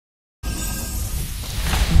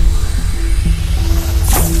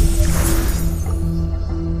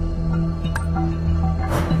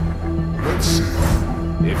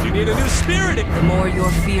spirited. The more your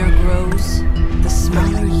fear grows, the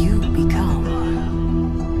smaller you become.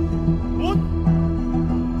 What?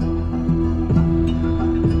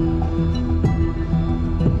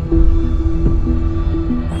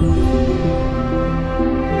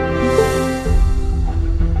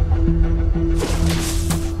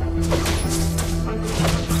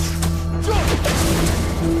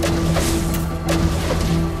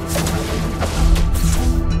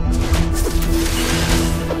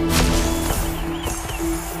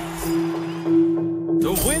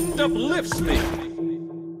 The wind uplifts me.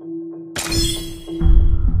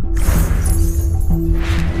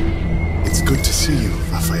 It's good to see you,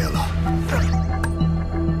 Rafaela.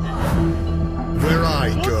 Where I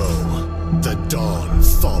go, the dawn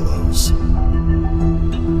follows.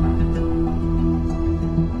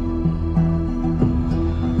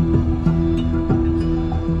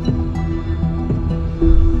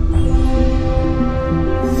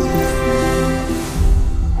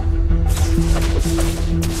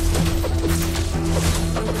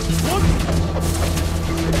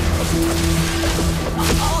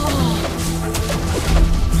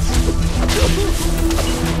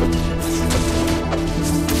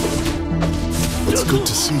 It's good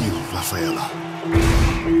to see you, Rafaela.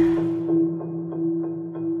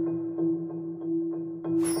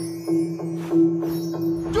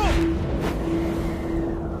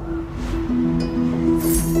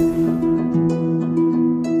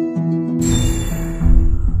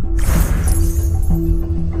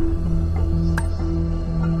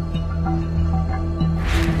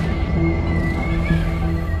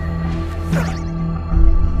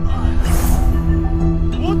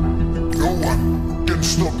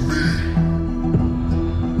 Stop me!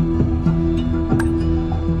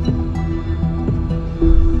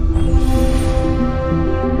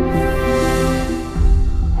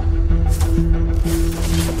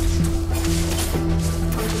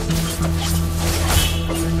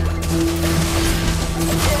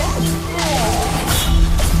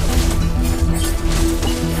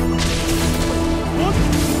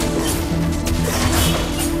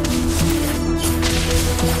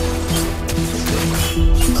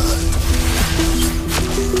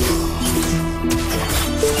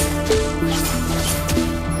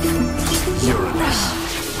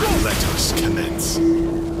 Let us commence.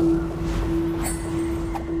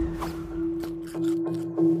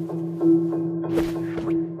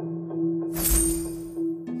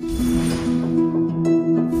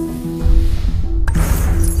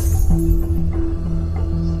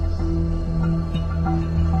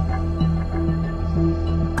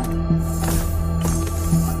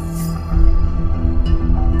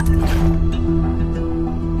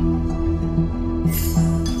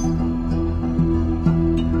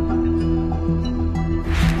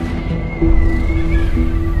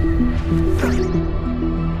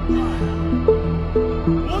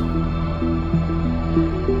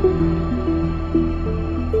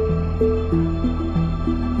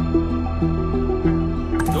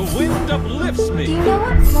 The wind uplifts me. Do you know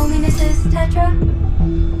what loneliness is, Tetra?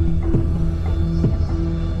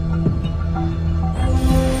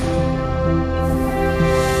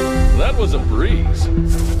 That was a breeze.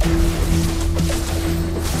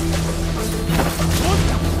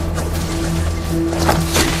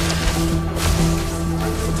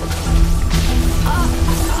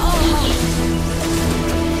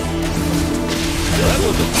 That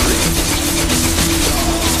was a breeze.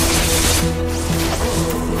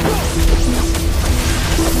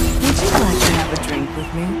 Would you like to have a drink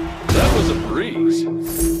with me? That was a breeze.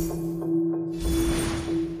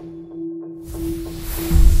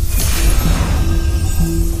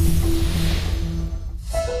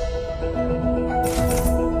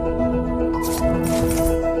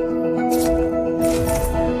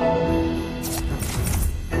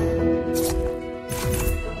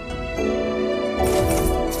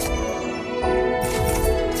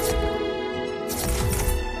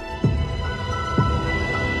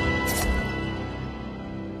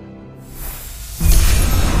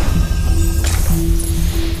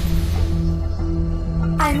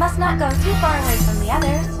 I must not go too far away from the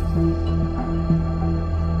others.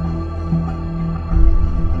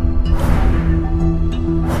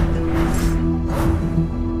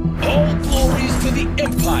 All glories to the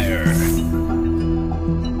Empire.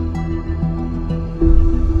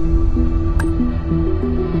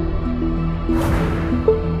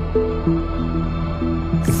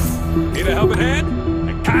 Need a helping hand?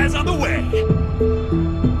 The Kai's on the way.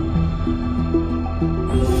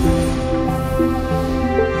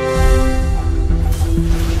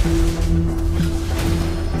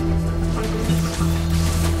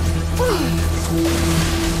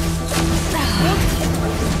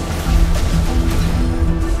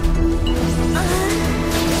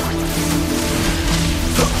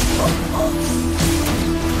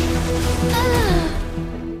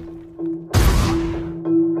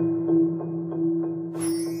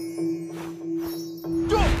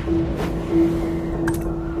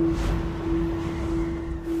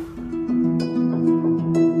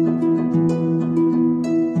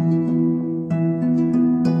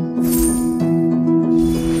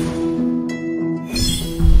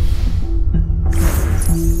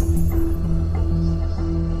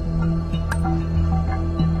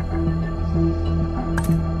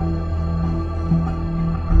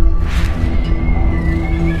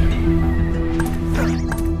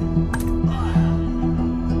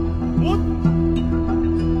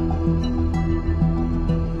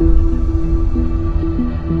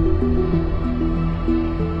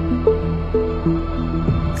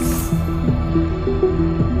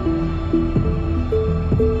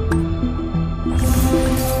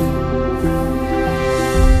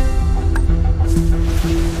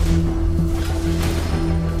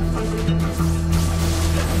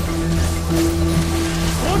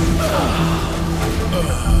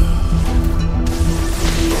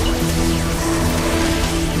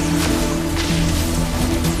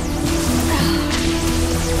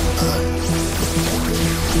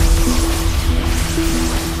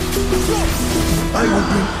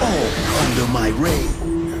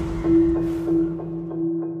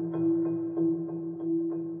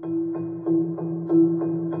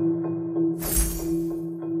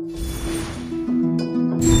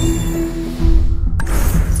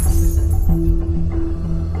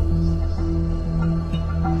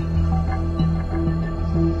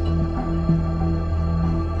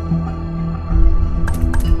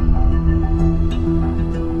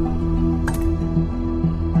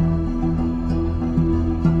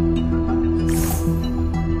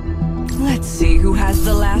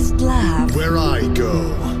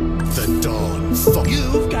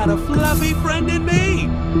 a fluffy friend in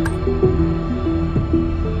me.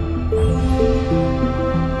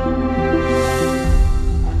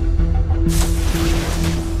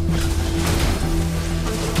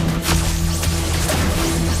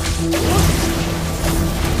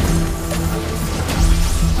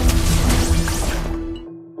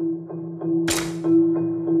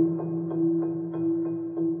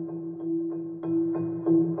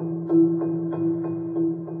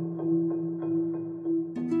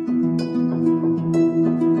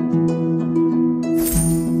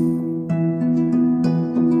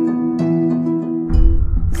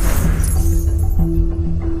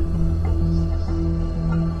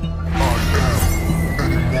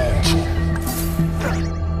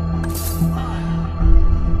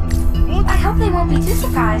 They won't be too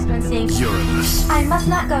surprised when seeing Uranus. I must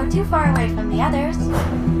not go too far away from the others.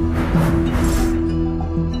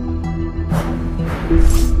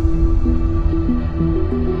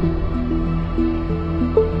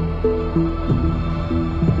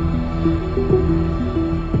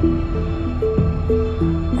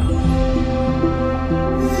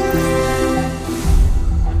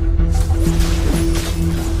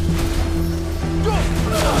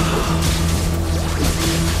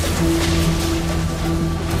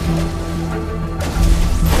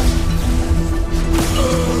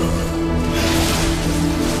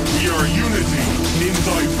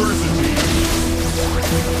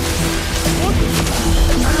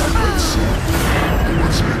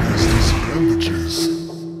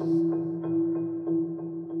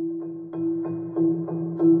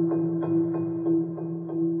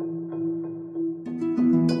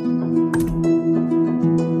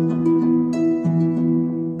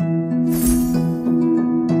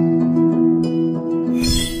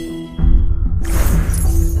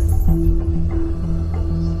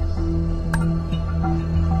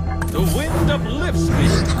 The wind uplifts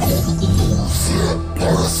me.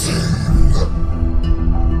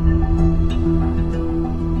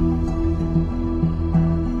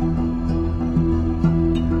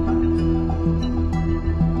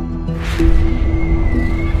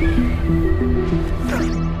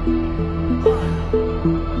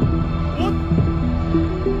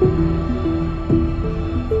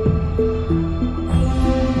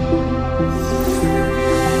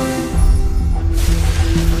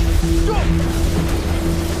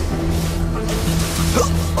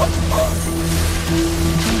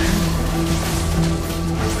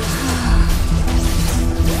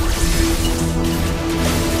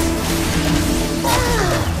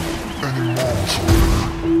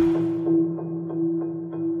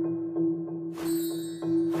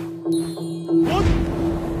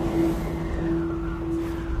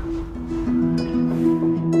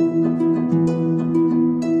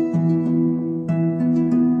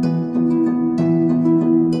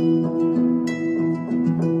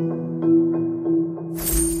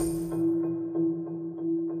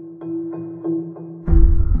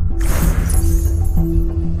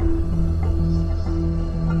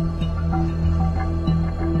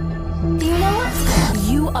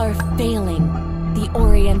 are failing, the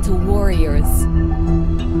Oriental warriors.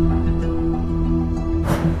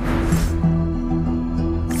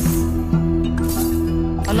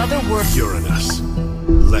 Another word. Uranus,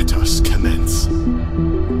 let us commence.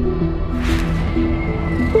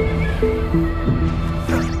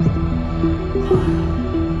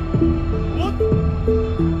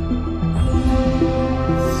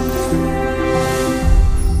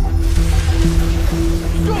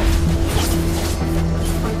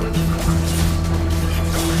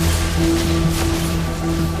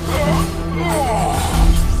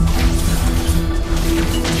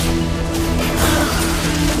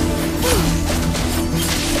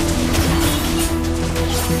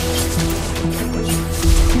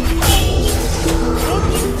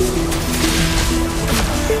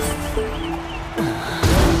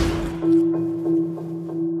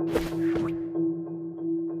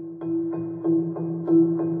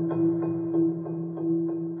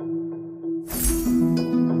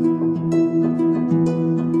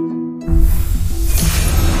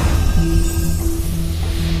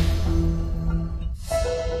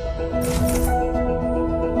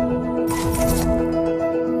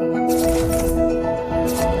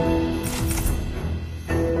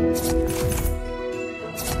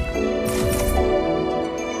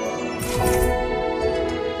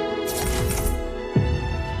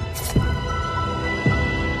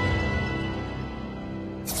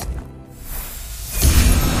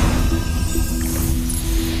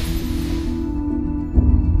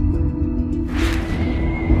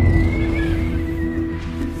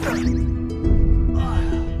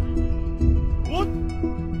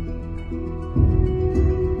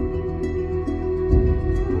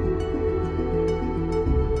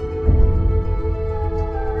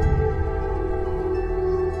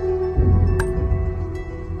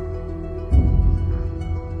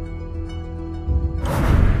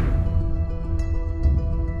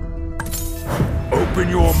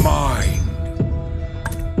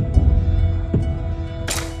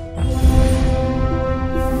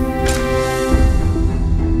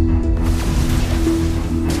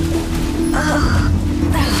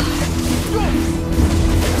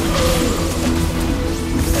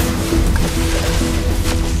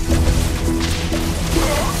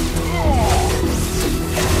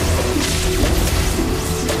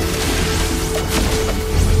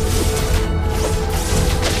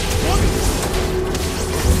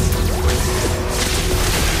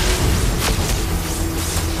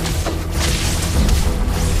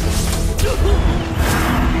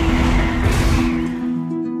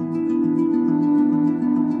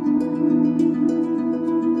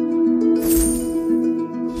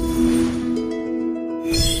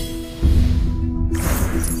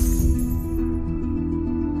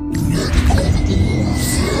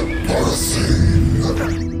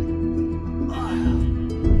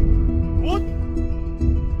 What?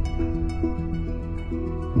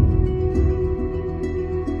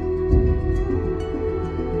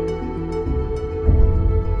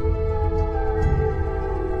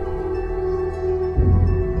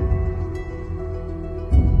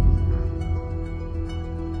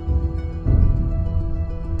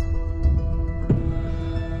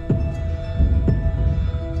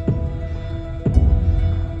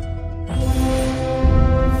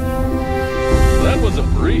 That was a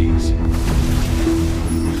breeze.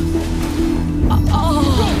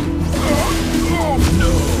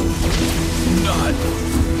 No, not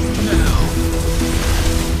now.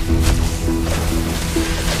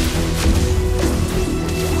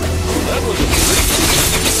 That was a breeze.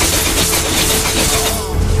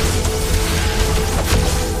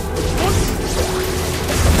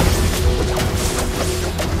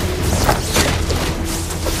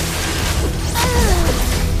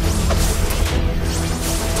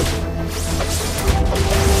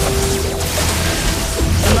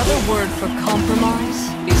 Another word for compromise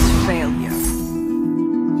is failure.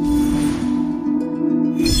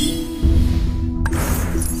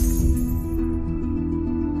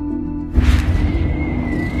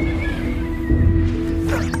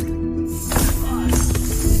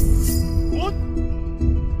 What?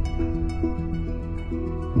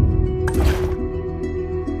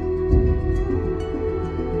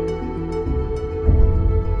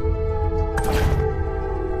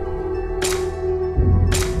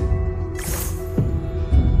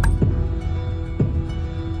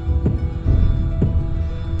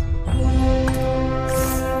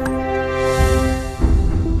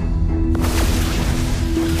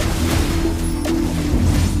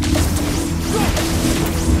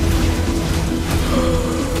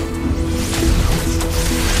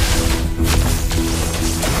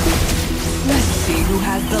 Let's see who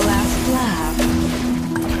has the last laugh.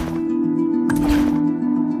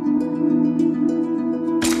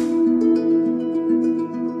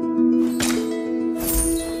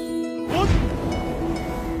 What?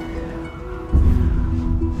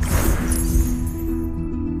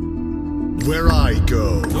 Where I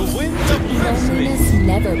go. The wind uplifts me. Loneliness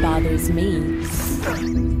never bothers me.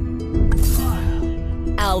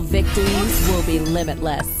 Our victories will be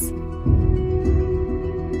limitless.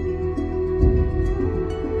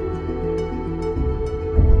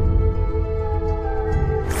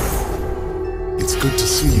 It's good to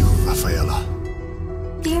see you, Rafaela.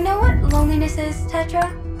 Do you know what loneliness is,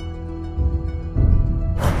 Tetra?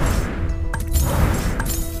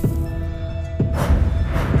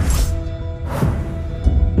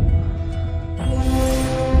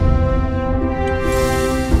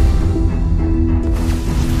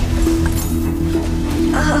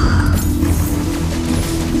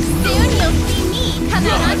 Soon you'll see me come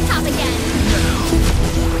out on top again.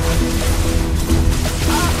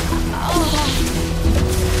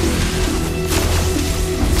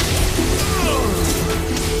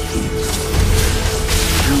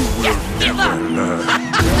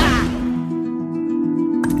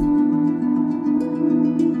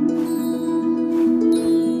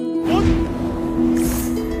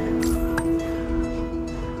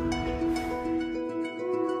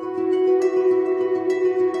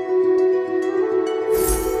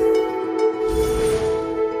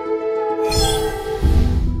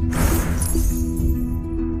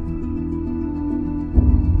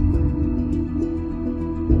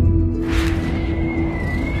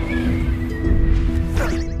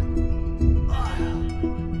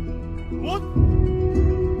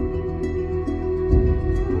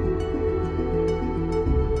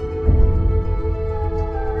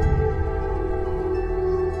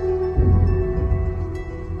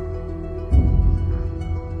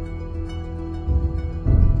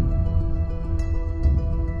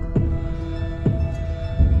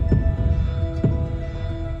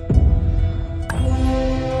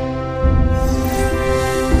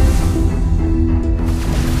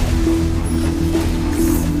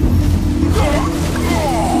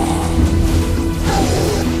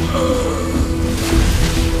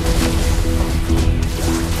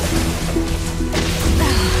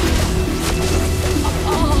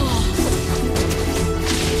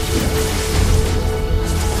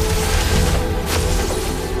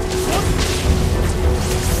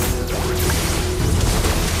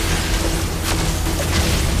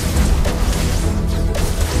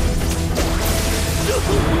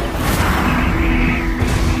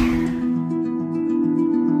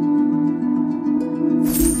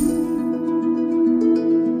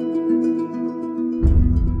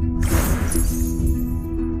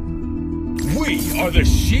 We are the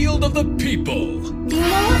shield of the people. Do you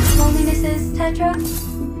know what loneliness is, Tetra?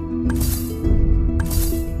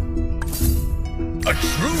 A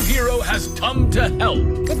true hero has come to help.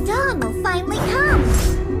 The dawn will finally come.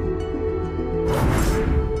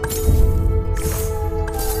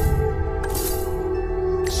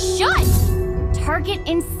 Shush! Target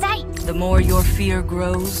in sight. The more your fear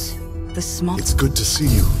grows, the smaller. It's good to see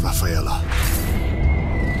you, Rafaela.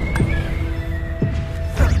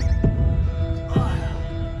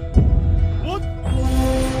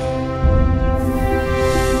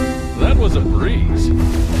 That was a breeze.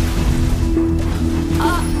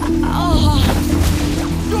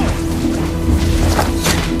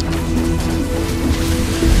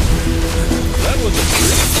 That was a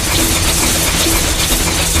breeze.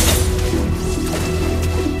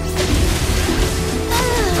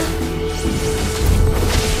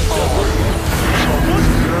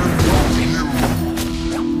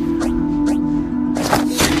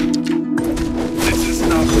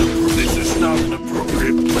 This is not an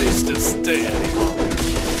appropriate place to stay anymore.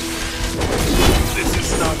 This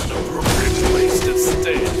is not an appropriate place to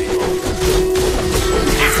stay anymore.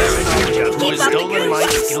 You stolen my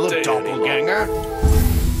skill of doppelganger?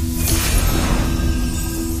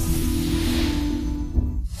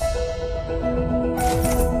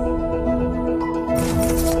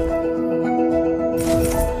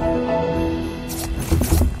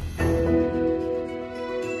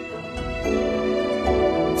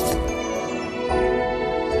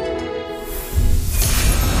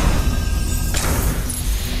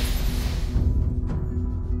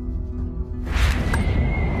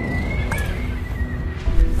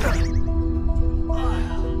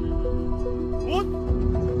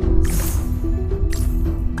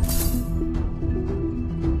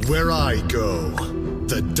 Where I go,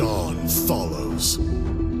 the dawn follows.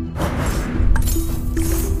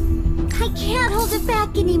 I can't hold it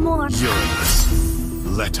back anymore. Uranus,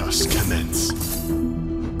 let us commence.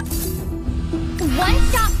 One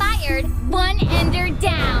shot fired, one ender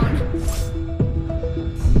down.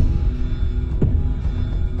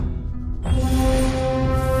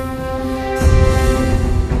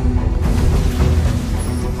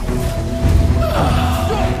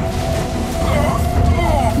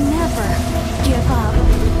 Never give up.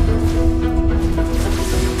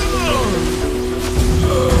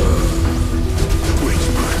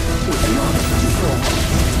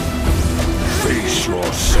 Face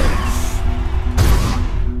yourself.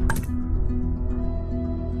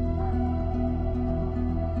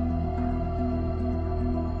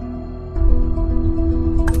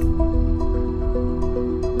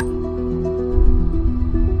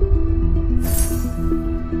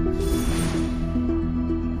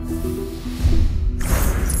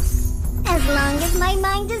 As long as my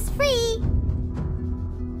mind is free.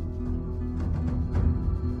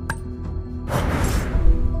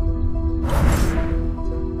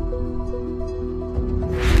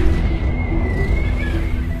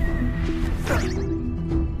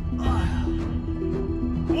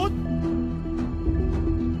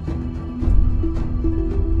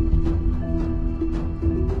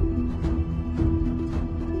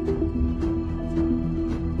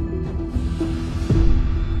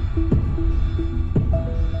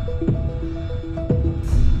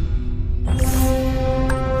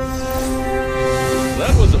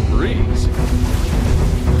 That was a breeze.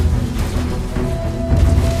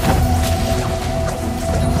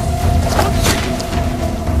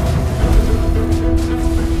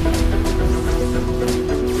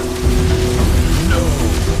 No,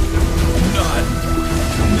 not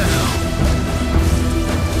now.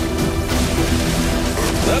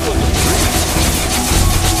 That was a breeze.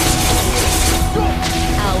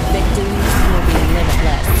 Our victories will be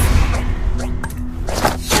limitless.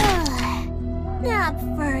 Not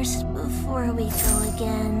first before we go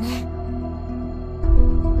again.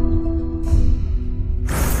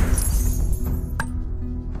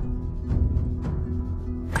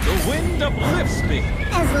 The wind uplifts me.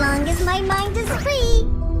 As long as my mind is free.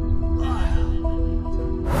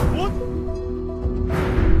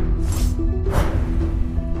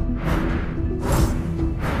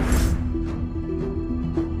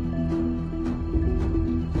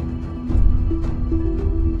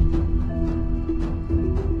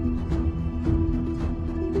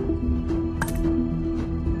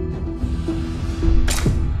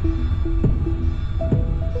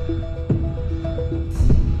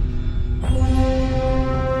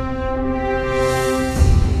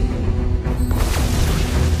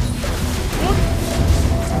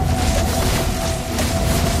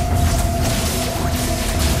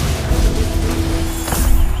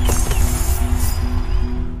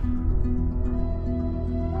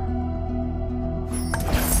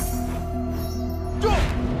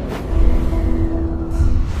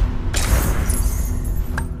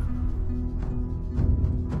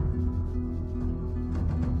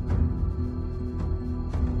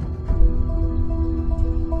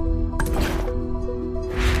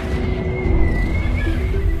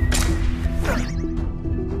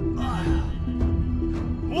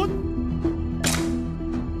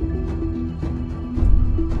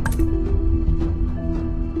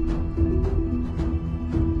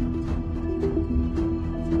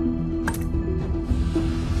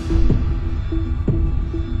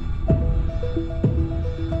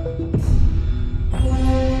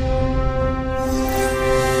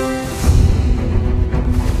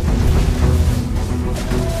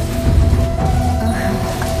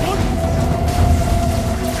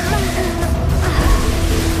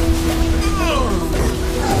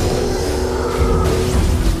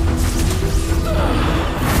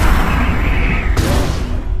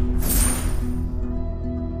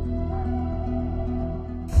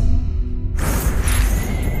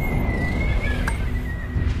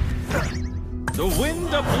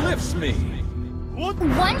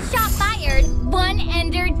 One shot fired, one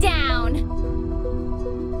ender down.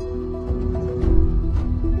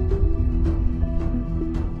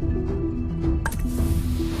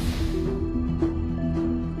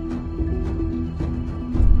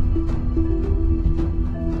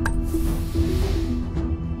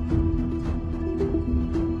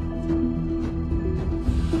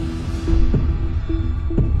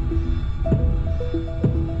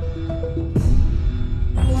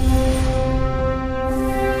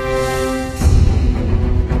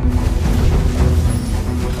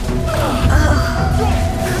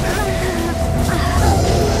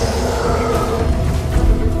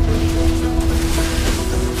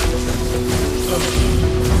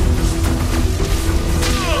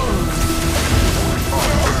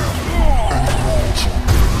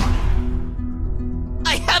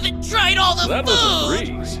 I haven't tried all the That was a